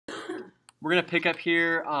We're going to pick up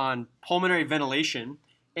here on pulmonary ventilation,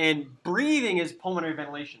 and breathing is pulmonary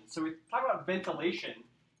ventilation. So we talk about ventilation,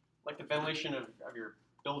 like the ventilation of your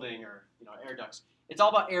building or air ducts. It's all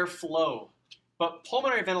about airflow. But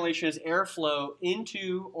pulmonary ventilation is airflow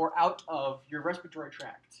into or out of your respiratory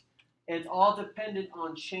tract. And it's all dependent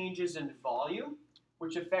on changes in volume,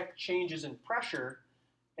 which affect changes in pressure,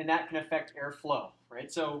 and that can affect airflow,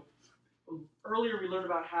 right? So earlier we learned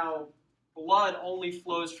about how blood only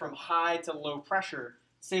flows from high to low pressure.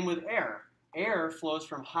 Same with air. Air flows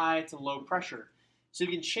from high to low pressure. So if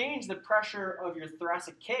you can change the pressure of your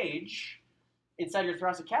thoracic cage inside your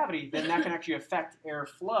thoracic cavity, then that can actually affect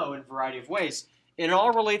airflow in a variety of ways. And it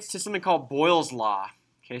all relates to something called Boyle's law.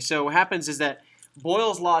 Okay, so what happens is that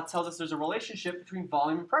Boyle's law tells us there's a relationship between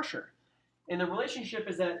volume and pressure. And the relationship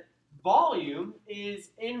is that volume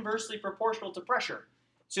is inversely proportional to pressure.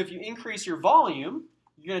 So if you increase your volume,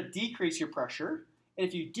 you're going to decrease your pressure. And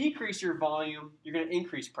if you decrease your volume, you're going to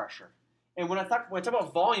increase pressure. And when I talk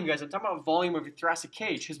about volume, guys, I'm talking about volume of your thoracic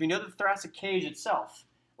cage, because we know the thoracic cage itself,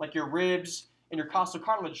 like your ribs and your costal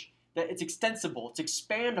cartilage, that it's extensible, it's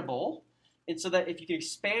expandable. And so that if you can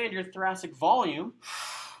expand your thoracic volume,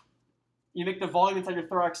 you make the volume inside your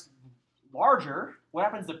thorax larger, what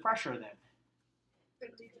happens to pressure then?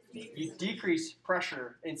 You decrease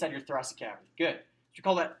pressure inside your thoracic cavity. Good. You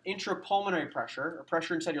call that intrapulmonary pressure, or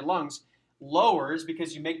pressure inside your lungs, lowers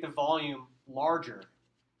because you make the volume larger,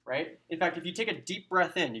 right? In fact, if you take a deep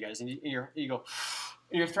breath in, you guys, and you go,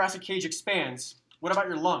 and your thoracic cage expands, what about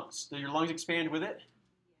your lungs? Do your lungs expand with it?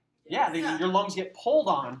 Yeah, your lungs get pulled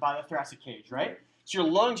on by the thoracic cage, right? So your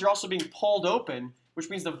lungs are also being pulled open, which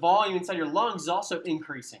means the volume inside your lungs is also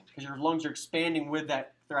increasing because your lungs are expanding with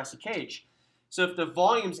that thoracic cage. So if the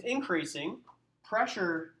volume's increasing,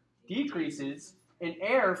 pressure decreases, and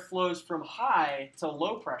air flows from high to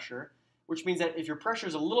low pressure, which means that if your pressure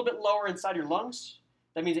is a little bit lower inside your lungs,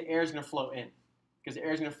 that means that air is going to flow in, because the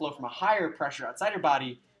air is going to flow from a higher pressure outside your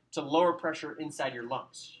body to lower pressure inside your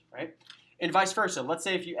lungs, right? And vice versa. Let's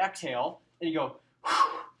say if you exhale and you go,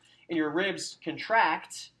 and your ribs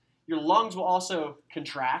contract, your lungs will also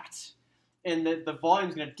contract, and the volume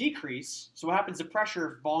is going to decrease. So what happens to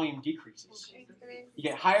pressure if volume decreases? You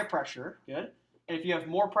get higher pressure, good. And if you have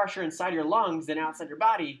more pressure inside your lungs than outside your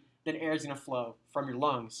body, then air is going to flow from your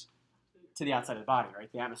lungs to the outside of the body,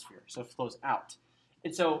 right? The atmosphere. So it flows out.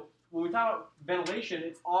 And so when we talk about ventilation,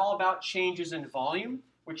 it's all about changes in volume,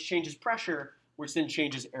 which changes pressure, which then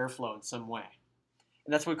changes airflow in some way.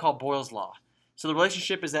 And that's what we call Boyle's law. So the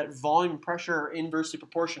relationship is that volume and pressure are inversely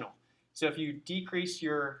proportional. So if you decrease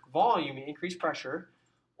your volume, you increase pressure,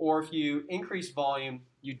 or if you increase volume,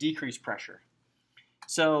 you decrease pressure.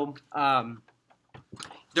 So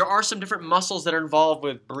there are some different muscles that are involved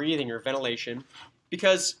with breathing or ventilation,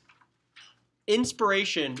 because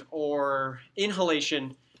inspiration or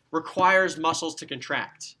inhalation requires muscles to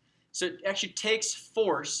contract. So it actually takes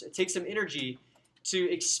force, it takes some energy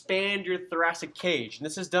to expand your thoracic cage. And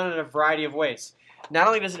this is done in a variety of ways. Not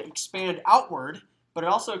only does it expand outward, but it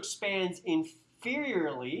also expands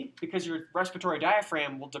inferiorly because your respiratory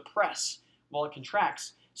diaphragm will depress while it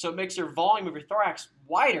contracts. So it makes your volume of your thorax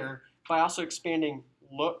wider by also expanding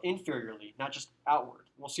inferiorly, not just outward.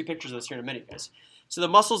 We'll see pictures of this here in a minute, guys. So the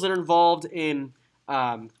muscles that are involved in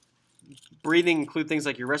breathing include things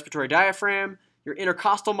like your respiratory diaphragm, your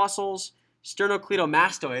intercostal muscles,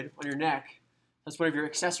 sternocleidomastoid on your neck. That's one of your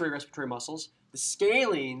accessory respiratory muscles. The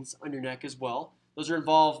scalenes on your neck as well. Those are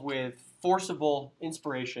involved with forcible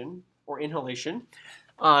inspiration or inhalation.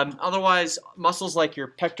 Otherwise, muscles like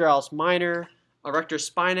your pectoralis minor, erector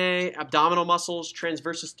spinae, abdominal muscles,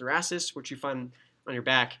 transversus thoracis, which you find on your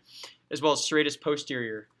back, as well as serratus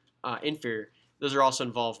posterior, inferior. Those are also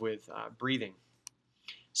involved with breathing.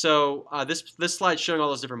 So this slide is showing all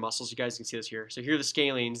those different muscles. You guys can see this here. So here are the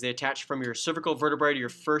scalenes. They attach from your cervical vertebrae to your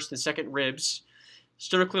first and second ribs.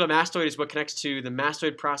 Sternocleidomastoid is what connects to the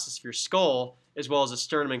mastoid process of your skull, as well as the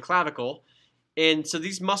sternum and clavicle. And so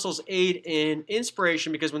these muscles aid in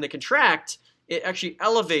inspiration because when they contract, it actually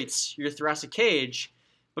elevates your thoracic cage.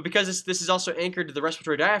 But because this is also anchored to the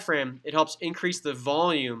respiratory diaphragm, it helps increase the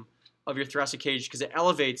volume of your thoracic cage because it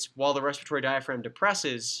elevates while the respiratory diaphragm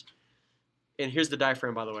depresses. And here's the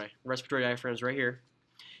diaphragm, by the way. The respiratory diaphragm is right here.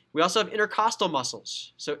 We also have intercostal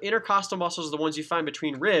muscles. So intercostal muscles are the ones you find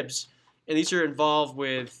between ribs, and these are involved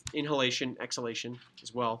with inhalation, exhalation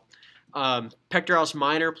as well. Pectoralis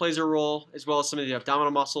minor plays a role, as well as some of the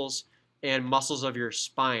abdominal muscles and muscles of your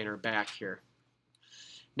spine or back here.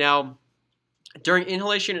 Now, during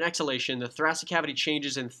inhalation and exhalation, the thoracic cavity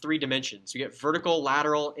changes in 3 dimensions. You get vertical,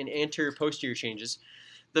 lateral, and anterior-posterior changes.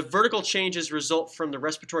 The vertical changes result from the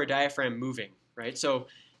respiratory diaphragm moving, right? So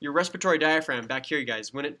your respiratory diaphragm back here, you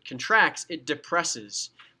guys, when it contracts, it depresses,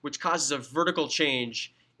 which causes a vertical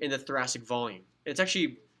change in the thoracic volume. It's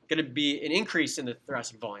actually going to be an increase in the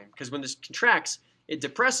thoracic volume because when this contracts, it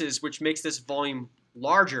depresses, which makes this volume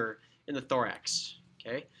larger in the thorax.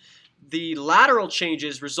 Okay? The lateral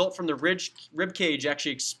changes result from the rib cage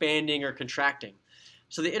actually expanding or contracting.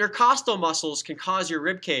 So the intercostal muscles can cause your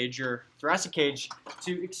rib cage, your thoracic cage,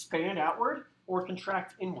 to expand outward or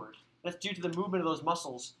contract inward. That's due to the movement of those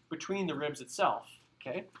muscles between the ribs itself.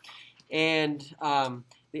 Okay? And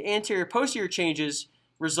the anterior-posterior changes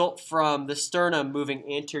result from the sternum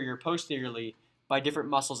moving anterior-posteriorly by different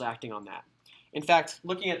muscles acting on that. In fact,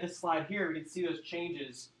 looking at this slide here, we can see those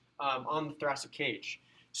changes on the thoracic cage.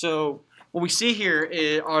 So what we see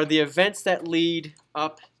here are the events that lead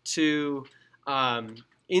up to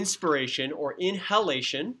inspiration or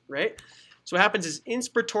inhalation, right? So what happens is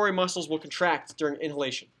inspiratory muscles will contract during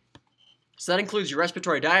inhalation. So that includes your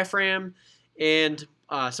respiratory diaphragm and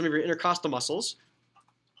some of your intercostal muscles.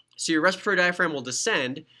 So your respiratory diaphragm will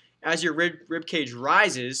descend. As your rib cage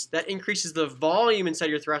rises, that increases the volume inside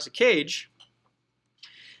your thoracic cage,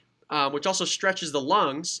 which also stretches the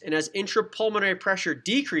lungs. And as intrapulmonary pressure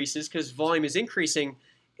decreases, because volume is increasing,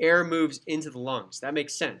 air moves into the lungs. That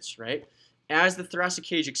makes sense, right? As the thoracic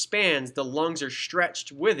cage expands, the lungs are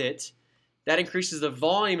stretched with it. That increases the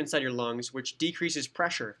volume inside your lungs, which decreases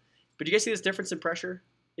pressure. But do you guys see this difference in pressure?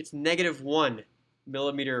 It's -1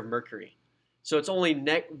 millimeter of mercury. So it's only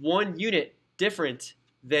 1 unit different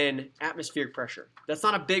than atmospheric pressure. That's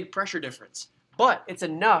not a big pressure difference, but it's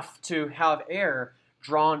enough to have air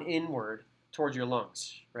drawn inward towards your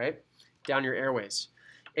lungs, right? Down your airways.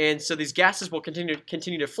 And so these gases will continue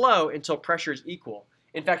to flow until pressure is equal.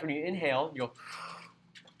 In fact, when you inhale,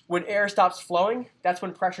 when air stops flowing, that's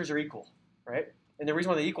when pressures are equal, right? And the reason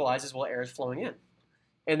why they equalize is while air is flowing in.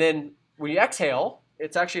 And then when you exhale,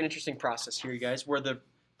 it's actually an interesting process here, you guys, where the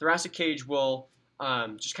thoracic cage will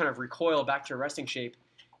just kind of recoil back to a resting shape.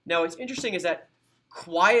 Now, what's interesting is that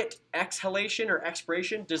quiet exhalation or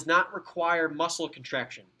expiration does not require muscle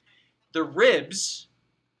contraction. The ribs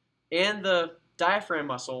and the diaphragm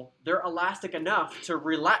muscle, they're elastic enough to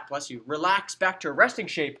relax back to a resting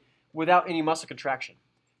shape without any muscle contraction.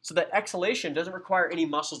 So that exhalation doesn't require any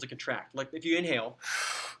muscles to contract. Like if you inhale,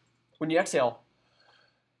 when you exhale,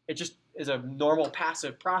 it just is a normal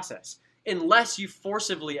passive process. Unless you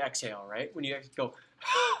forcibly exhale, right? When you go,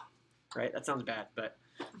 right? That sounds bad, but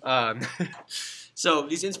so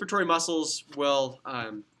these inspiratory muscles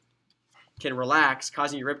can relax,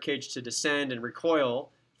 causing your ribcage to descend and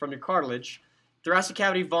recoil from your cartilage. Thoracic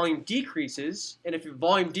cavity volume decreases, and if your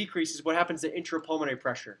volume decreases, what happens to intrapulmonary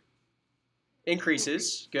pressure?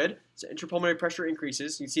 Increases. Good. So intrapulmonary pressure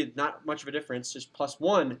increases. You can see not much of a difference, just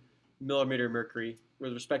 +1 millimeter of mercury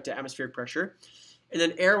with respect to atmospheric pressure. And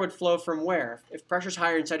then air would flow from where? If pressure's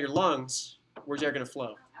higher inside your lungs, where's air going to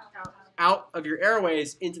flow? Out of your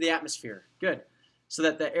airways into the atmosphere. Good. So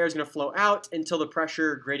that the air is going to flow out until the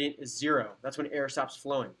pressure gradient is 0. That's when air stops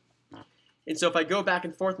flowing. And so if I go back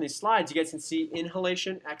and forth in these slides, you guys can see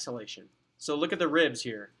inhalation, exhalation. So look at the ribs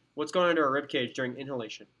here. What's going on to our rib cage during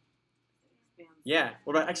inhalation? Yeah.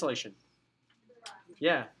 What about exhalation?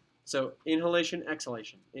 Yeah. So inhalation,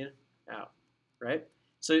 exhalation. In, out. Right?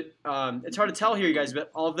 So it's hard to tell here, you guys,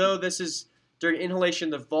 but although this is during inhalation,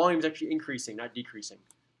 the volume is actually increasing, not decreasing.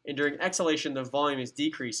 And during exhalation, the volume is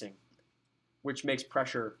decreasing, which makes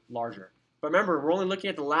pressure larger. But remember, we're only looking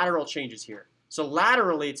at the lateral changes here. So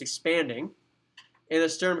laterally, it's expanding, and the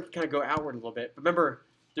sternum can kind of go outward a little bit. But remember,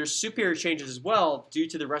 there's superior changes as well due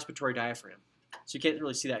to the respiratory diaphragm. So you can't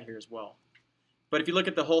really see that here as well. But if you look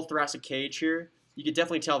at the whole thoracic cage here, you can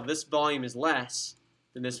definitely tell this volume is less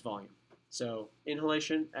than this volume. So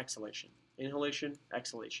inhalation, exhalation, inhalation,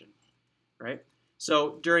 exhalation, right?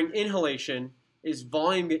 So during inhalation, is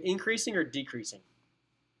volume increasing or decreasing?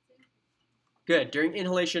 Good. During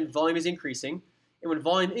inhalation, volume is increasing. And when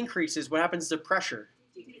volume increases, what happens to pressure?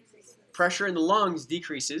 Decreases. Pressure in the lungs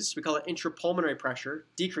decreases. We call it intrapulmonary pressure,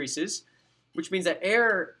 decreases, which means that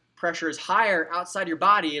air pressure is higher outside your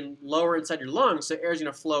body and lower inside your lungs, so air is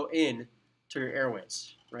going to flow in to your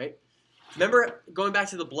airways, right? Remember, going back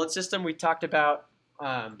to the blood system, we talked about,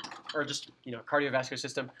 or just, cardiovascular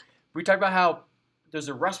system, we talked about how there's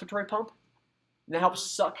a respiratory pump, and that helps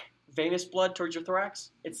suck venous blood towards your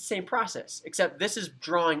thorax. It's the same process, except this is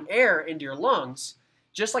drawing air into your lungs,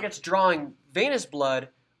 just like it's drawing venous blood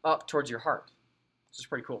up towards your heart. This is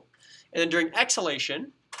pretty cool. And then during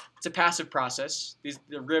exhalation, it's a passive process.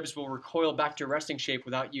 The ribs will recoil back to a resting shape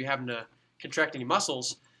without you having to contract any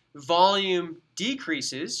muscles. Volume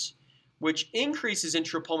decreases, which increases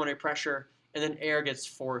intrapulmonary pressure, and then air gets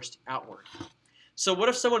forced outward. So what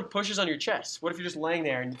if someone pushes on your chest? What if you're just laying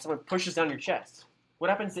there and someone pushes down your chest?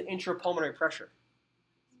 What happens to intrapulmonary pressure?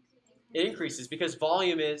 It increases because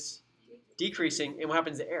volume is decreasing, and what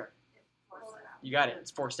happens to air? You got it.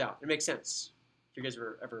 It's forced out. It makes sense. If you guys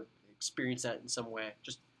ever experienced that in some way,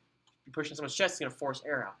 just you pushing someone's chest, it's going to force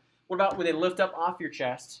air out. What about when they lift up off your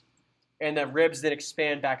chest and the ribs then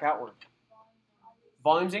expand back outward?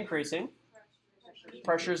 Volume's increasing,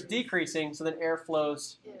 pressure's decreasing, so then air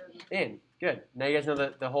flows in. Good. Now you guys know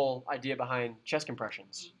the whole idea behind chest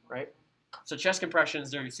compressions, right? So chest compressions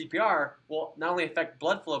during CPR will not only affect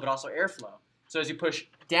blood flow but also airflow. So as you push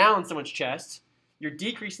down someone's chest, you're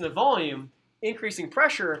decreasing the volume, increasing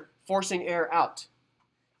pressure, forcing air out.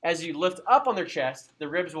 As you lift up on their chest, the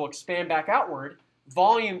ribs will expand back outward,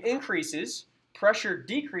 volume increases, pressure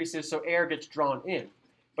decreases, so air gets drawn in.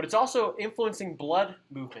 But it's also influencing blood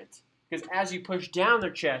movement, because as you push down their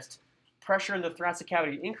chest, pressure in the thoracic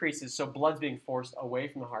cavity increases, so blood's being forced away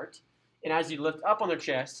from the heart. And as you lift up on their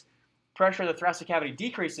chest, pressure in the thoracic cavity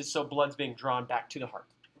decreases, so blood's being drawn back to the heart.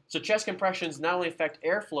 So chest compressions not only affect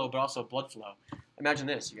airflow, but also blood flow. Imagine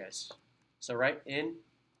this, you guys. So right, in,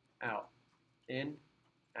 out, in,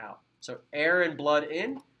 out. So air and blood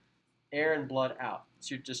in, air and blood out.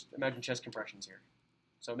 So you just imagine chest compressions here.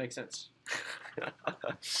 So it makes sense. All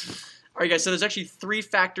right, guys, so there's actually 3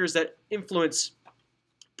 factors that influence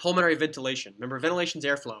pulmonary ventilation. Remember, ventilation is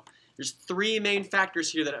airflow. There's 3 main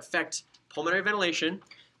factors here that affect pulmonary ventilation.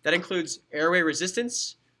 That includes airway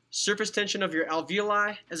resistance, surface tension of your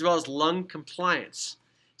alveoli, as well as lung compliance.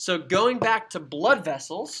 So going back to blood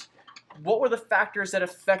vessels, what were the factors that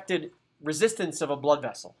affected resistance of a blood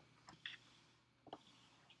vessel?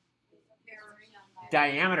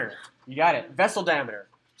 Diameter. You got it. Vessel diameter.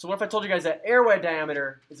 So what if I told you guys that airway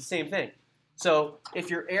diameter is the same thing? So if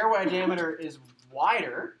your airway diameter is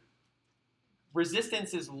wider,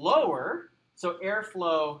 resistance is lower, so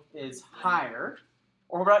airflow is higher.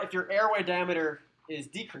 Or what about if your airway diameter is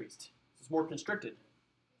decreased? It's more constricted.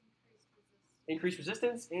 Increased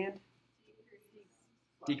resistance and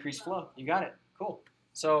decreased flow. You got it. Cool.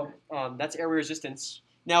 So that's airway resistance.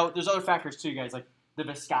 Now, there's other factors too, guys, like the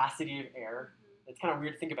viscosity of air. It's kind of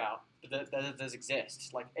weird to think about, but that does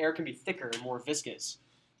exist. Like air can be thicker and more viscous.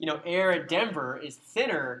 You know, air at Denver is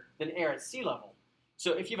thinner than air at sea level.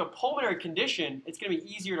 So if you have a pulmonary condition, it's going to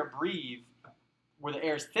be easier to breathe where the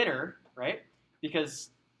air is thinner, right? Because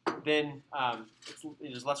then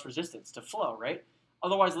there's less resistance to flow, right?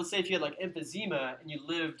 Otherwise, let's say if you had like emphysema and you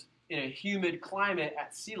lived in a humid climate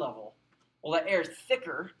at sea level, well, that air is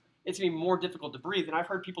thicker. It's going to be more difficult to breathe. And I've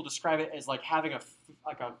heard people describe it as like having a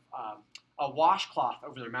washcloth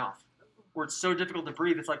over their mouth, where it's so difficult to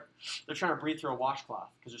breathe. It's like they're trying to breathe through a washcloth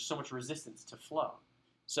because there's so much resistance to flow.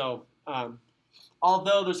 So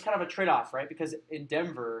although there's kind of a trade-off, right? Because in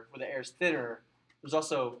Denver, where the air is thinner, there's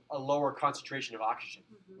also a lower concentration of oxygen,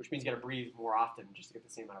 which means you got to breathe more often just to get the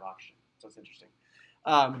same amount of oxygen. So it's interesting.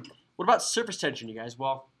 What about surface tension, you guys?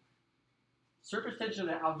 Well, surface tension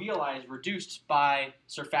of the alveoli is reduced by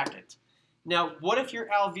surfactant. Now, what if your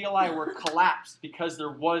alveoli were collapsed because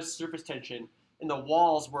there was surface tension and the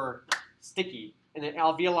walls were sticky and the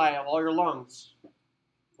alveoli of all your lungs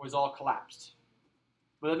was all collapsed?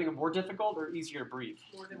 Would that make it more difficult or easier to breathe?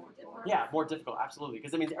 More difficult. Yeah, more difficult, absolutely.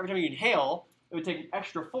 Because that means every time you inhale, it would take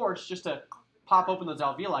extra force just to pop open those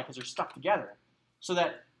alveoli because they're stuck together. So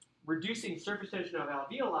that reducing surface tension of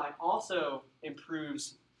alveoli also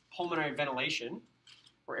improves pulmonary ventilation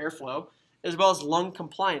or airflow, as well as lung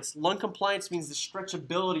compliance. Lung compliance means the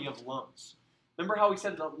stretchability of lungs. Remember how we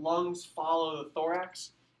said the lungs follow the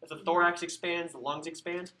thorax? If the thorax expands, the lungs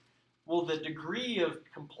expand. Well, the degree of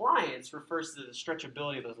compliance refers to the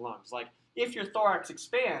stretchability of those lungs. Like, if your thorax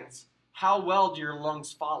expands, how well do your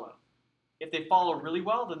lungs follow? If they follow really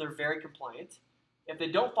well, then they're very compliant. If they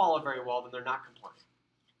don't follow very well, then they're not compliant.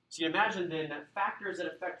 So you imagine then that factors that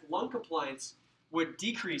affect lung compliance would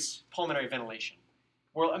decrease pulmonary ventilation.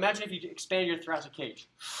 Well, imagine if you expand your thoracic cage,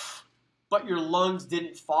 but your lungs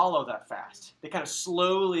didn't follow that fast. They kind of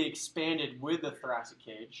slowly expanded with the thoracic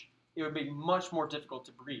cage. It would be much more difficult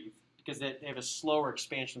to breathe because they have a slower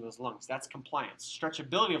expansion of those lungs. That's compliance.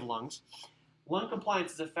 Stretchability of lungs. Lung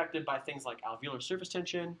compliance is affected by things like alveolar surface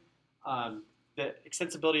tension, the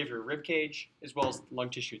extensibility of your rib cage, as well as lung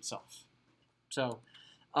tissue itself. So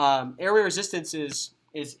airway resistance is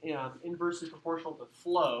inversely proportional to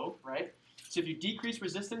flow, right? So if you decrease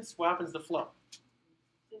resistance, what happens to flow?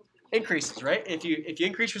 Increases, right? If you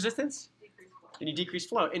increase resistance, then you decrease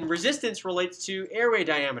flow. And resistance relates to airway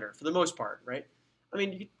diameter for the most part, right? I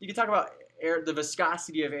mean, you can talk about the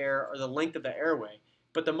viscosity of air or the length of the airway,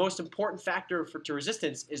 but the most important factor to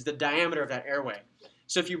resistance is the diameter of that airway.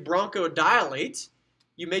 So if you bronchodilate,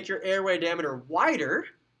 you make your airway diameter wider.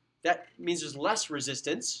 That means there's less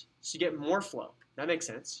resistance, so you get more flow. That makes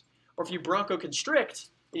sense. Or if you bronchoconstrict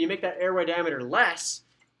and you make that airway diameter less,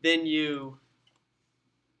 then you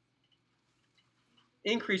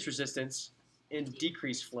increase resistance and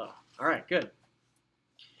decrease flow. All right, good.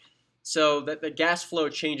 So that the gas flow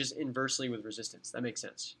changes inversely with resistance. That makes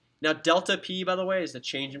sense. Now delta P, by the way, is the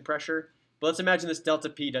change in pressure. But let's imagine this delta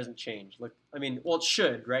P doesn't change. Look, I mean, well, it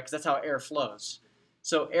should, right? Because that's how air flows.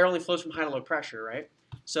 So air only flows from high to low pressure, right?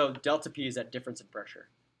 So delta P is that difference in pressure.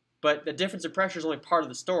 But the difference in pressure is only part of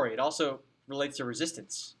the story. It also relates to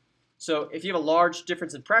resistance. So if you have a large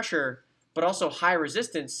difference in pressure, but also high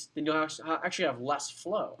resistance, then you'll actually have less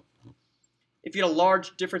flow. If you had a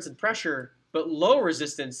large difference in pressure, but low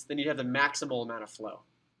resistance, then you'd have the maximal amount of flow.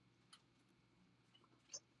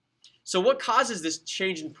 So what causes this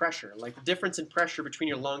change in pressure, like the difference in pressure between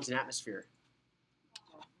your lungs and atmosphere?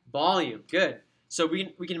 Volume, good. So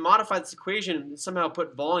we can modify this equation and somehow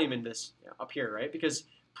put volume in this up here, right? Because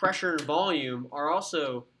pressure and volume are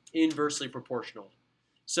also inversely proportional.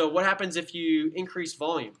 So what happens if you increase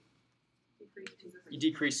volume? You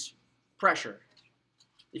decrease pressure.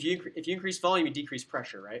 If you increase volume, you decrease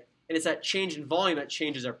pressure, right? And it's that change in volume that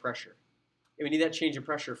changes our pressure. And we need that change in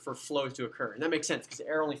pressure for flow to occur. And that makes sense because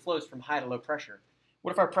air only flows from high to low pressure.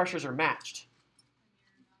 What if our pressures are matched?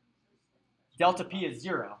 Delta P is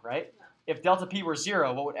 0, right? If delta P were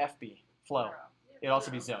 0, what would F be? Flow. It would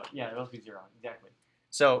also be 0. Yeah, it would also be 0, exactly.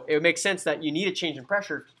 So it would make sense that you need a change in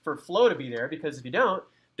pressure for flow to be there, because if you don't,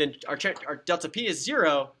 then our delta P is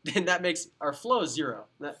 0, then that makes our flow 0.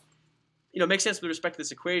 That, makes sense with respect to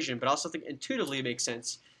this equation, but I also think intuitively it makes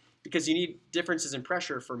sense because you need differences in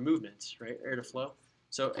pressure for movement, right? Air to flow.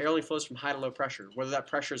 So air only flows from high to low pressure, whether that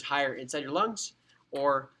pressure is higher inside your lungs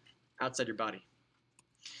or outside your body.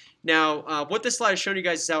 Now, what this slide is showing you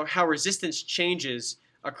guys is how resistance changes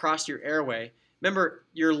across your airway. Remember,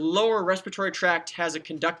 your lower respiratory tract has a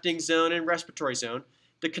conducting zone and respiratory zone.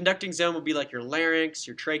 The conducting zone will be like your larynx,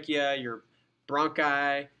 your trachea, your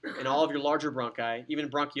bronchi, and all of your larger bronchi, even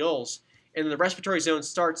bronchioles. And the respiratory zone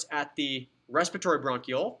starts at the respiratory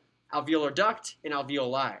bronchiole, alveolar duct, and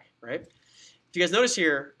alveoli, right? If you guys notice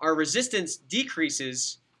here, our resistance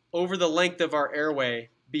decreases over the length of our airway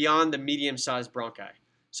beyond the medium-sized bronchi.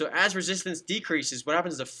 So as resistance decreases, what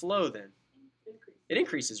happens to flow then? It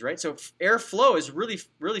increases, right? So air flow is really,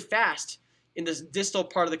 really fast in this distal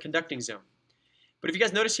part of the conducting zone. But if you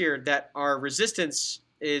guys notice here that our resistance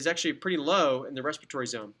is actually pretty low in the respiratory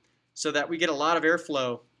zone, so that we get a lot of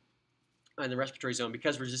airflow in the respiratory zone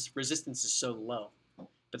because resistance is so low.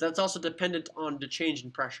 But that's also dependent on the change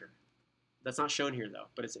in pressure. That's not shown here though,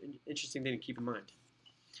 but it's an interesting thing to keep in mind.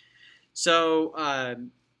 So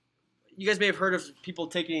you guys may have heard of people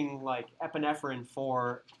taking like epinephrine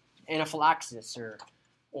for anaphylaxis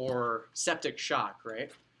or septic shock,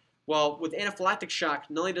 right? Well, with anaphylactic shock,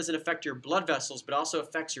 not only does it affect your blood vessels, but also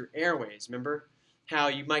affects your airways. Remember how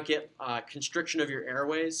you might get constriction of your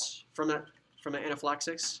airways from an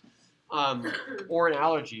anaphylaxis? Or an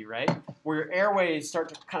allergy, right? Where your airways start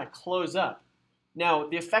to kind of close up. Now,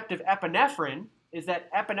 the effect of epinephrine is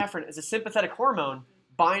that epinephrine, as a sympathetic hormone,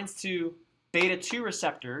 binds to beta-2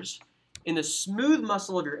 receptors in the smooth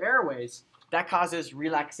muscle of your airways. That causes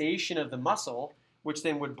relaxation of the muscle, which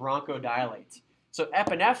then would bronchodilate. So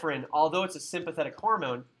epinephrine, although it's a sympathetic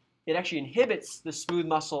hormone, it actually inhibits the smooth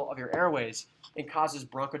muscle of your airways and causes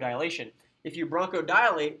bronchodilation. If you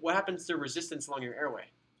bronchodilate, what happens to resistance along your airway?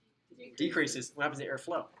 Decreases. What happens to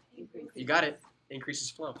airflow? You got it. Increases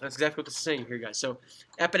flow. That's exactly what this is saying here, guys. So,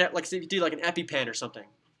 like if you do like an EpiPen or something,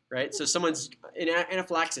 right? So someone's in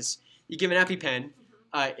anaphylaxis, you give an EpiPen,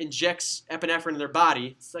 injects epinephrine in their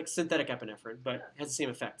body. It's like synthetic epinephrine, but it has the same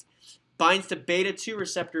effect. Binds to beta-2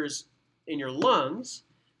 receptors in your lungs,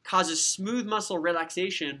 causes smooth muscle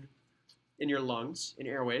relaxation in your lungs, in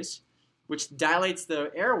airways, which dilates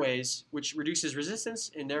the airways, which reduces resistance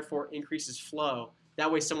and therefore increases flow. That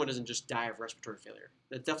way someone doesn't just die of respiratory failure.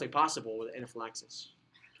 That's definitely possible with anaphylaxis.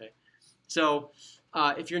 Okay, so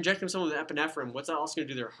if you're injecting someone with epinephrine, what's that also going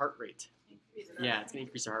to do to their heart rate? Yeah, it's going to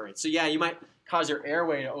increase their heart rate. So yeah, you might cause their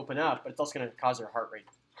airway to open up, but it's also going to cause their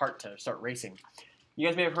heart to start racing. You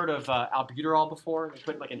guys may have heard of albuterol before. They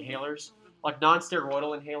put like inhalers, like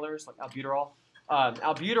non-steroidal inhalers, like albuterol.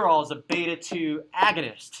 Albuterol is a beta-2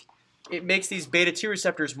 agonist. It makes these beta-2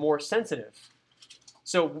 receptors more sensitive.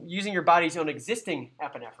 So using your body's own existing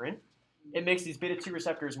epinephrine, it makes these beta-2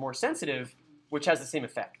 receptors more sensitive, which has the same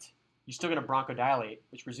effect. You're still going to bronchodilate,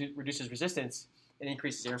 which reduces resistance and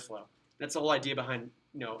increases airflow. That's the whole idea behind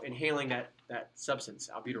inhaling that substance,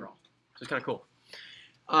 albuterol. So it's kind of cool.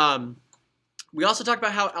 We also talked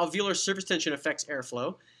about how alveolar surface tension affects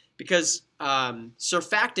airflow because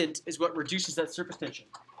surfactant is what reduces that surface tension.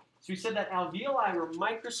 So we said that alveoli were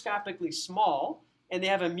microscopically small and they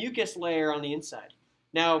have a mucus layer on the inside.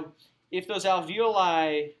 Now, if those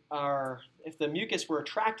alveoli if the mucus were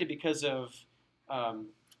attracted because of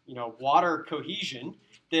water cohesion,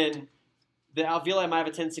 then the alveoli might have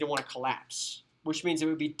a tendency to want to collapse, which means it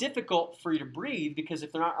would be difficult for you to breathe because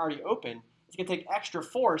if they're not already open, it's going to take extra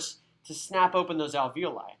force to snap open those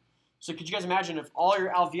alveoli. So could you guys imagine if all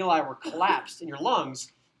your alveoli were collapsed in your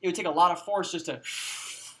lungs, it would take a lot of force just to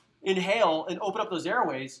inhale and open up those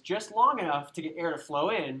airways just long enough to get air to flow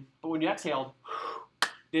in, but when you exhaled,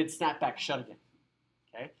 they'd snap back shut again.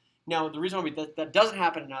 Okay? Now, the reason why that doesn't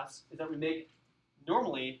happen in us is that we make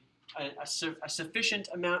normally a sufficient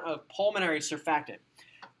amount of pulmonary surfactant.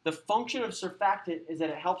 The function of surfactant is that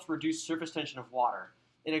it helps reduce surface tension of water.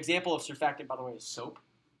 An example of surfactant, by the way, is soap.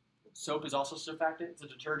 Soap is also surfactant. It's a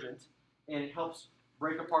detergent, and it helps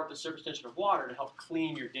break apart the surface tension of water to help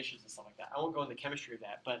clean your dishes and stuff like that. I won't go into the chemistry of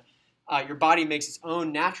that, but your body makes its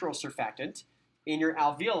own natural surfactant. In your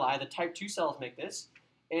alveoli, the type 2 cells make this,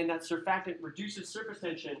 and that surfactant reduces surface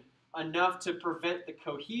tension enough to prevent the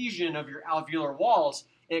cohesion of your alveolar walls,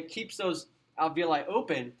 and it keeps those alveoli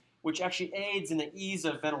open, which actually aids in the ease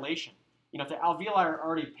of ventilation. If the alveoli are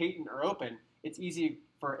already patent or open, it's easy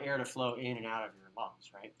for air to flow in and out of your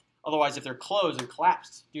lungs, right? Otherwise, if they're closed and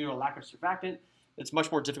collapsed due to a lack of surfactant, it's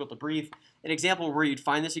much more difficult to breathe. An example where you'd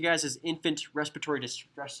find this, you guys, is infant respiratory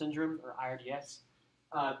distress syndrome, or IRDS.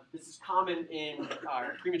 This is common in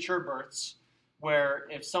premature births, where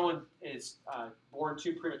if someone is born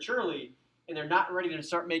too prematurely and they're not ready to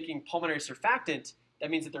start making pulmonary surfactant,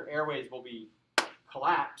 that means that their airways will be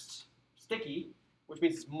collapsed, sticky, which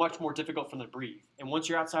means it's much more difficult for them to breathe. And once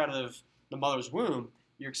you're outside of the mother's womb,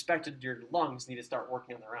 your lungs need to start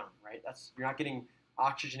working on their own, right? You're not getting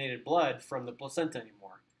oxygenated blood from the placenta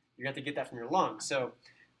anymore. You have to get that from your lungs. So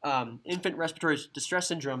infant respiratory distress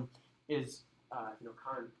syndrome is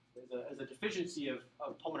a deficiency of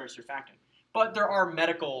pulmonary surfactant. But there are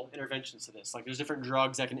medical interventions to this. Like there's different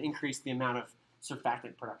drugs that can increase the amount of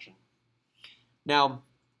surfactant production. Now,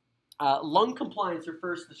 lung compliance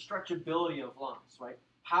refers to the stretchability of lungs, right?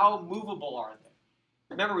 How movable are they?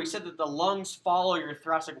 Remember, we said that the lungs follow your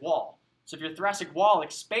thoracic wall. So if your thoracic wall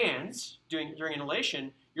expands during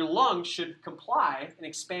inhalation, your lungs should comply and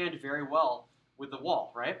expand very well with the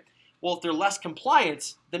wall, right? Well, if they're less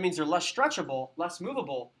compliant, that means they're less stretchable, less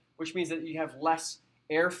movable, which means that you have less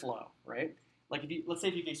airflow, right? Like let's say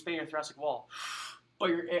if you can expand your thoracic wall, but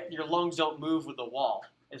your lungs don't move with the wall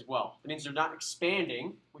as well. That means they're not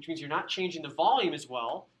expanding, which means you're not changing the volume as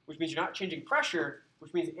well, which means you're not changing pressure,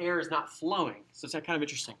 which means air is not flowing. So it's kind of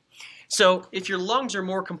interesting. So if your lungs are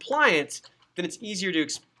more compliant, then it's easier to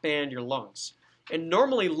expand your lungs. And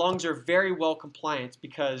normally lungs are very well compliant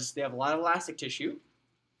because they have a lot of elastic tissue.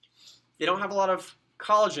 They don't have a lot of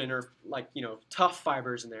collagen or tough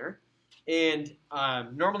fibers in there. And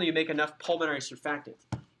normally you make enough pulmonary surfactant.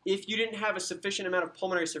 If you didn't have a sufficient amount of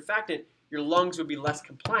pulmonary surfactant, your lungs would be less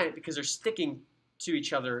compliant because they're sticking to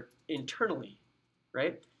each other internally,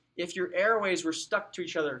 right? If your airways were stuck to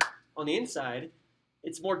each other on the inside,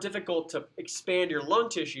 it's more difficult to expand your lung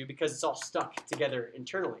tissue because it's all stuck together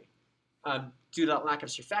internally due to that lack of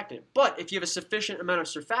surfactant. But if you have a sufficient amount of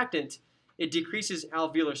surfactant, it decreases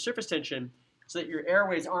alveolar surface tension so that your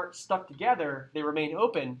airways aren't stuck together, they remain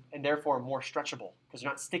open, and therefore more stretchable because they're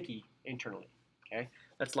not sticky internally. Okay,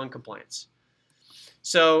 that's lung compliance.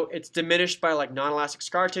 So it's diminished by non-elastic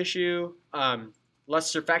scar tissue,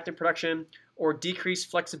 less surfactant production, or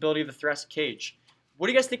decreased flexibility of the thoracic cage. What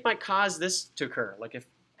do you guys think might cause this to occur? Like if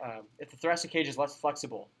the thoracic cage is less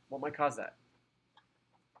flexible, what might cause that?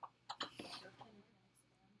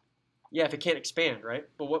 Yeah, if it can't expand, right?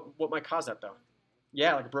 But what might cause that though?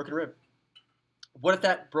 Yeah, like a broken rib. What if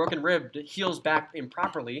that broken rib heals back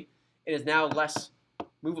improperly and is now less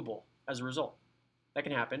movable as a result? That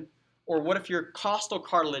can happen. Or what if your costal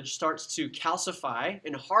cartilage starts to calcify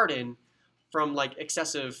and harden from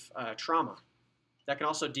excessive trauma? That can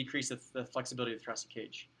also decrease the flexibility of the thoracic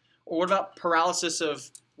cage. Or what about paralysis of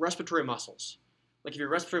respiratory muscles? Like if your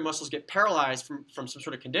respiratory muscles get paralyzed from some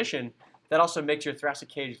sort of condition, that also makes your thoracic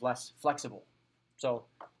cage less flexible. So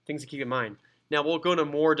things to keep in mind. Now we'll go into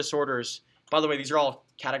more disorders. By the way, these are all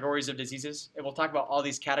categories of diseases, and we'll talk about all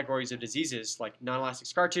these categories of diseases like non-elastic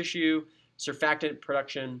scar tissue, surfactant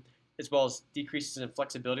production, as well as decreases in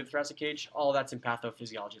flexibility of the thoracic cage. All that's in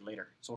pathophysiology later. So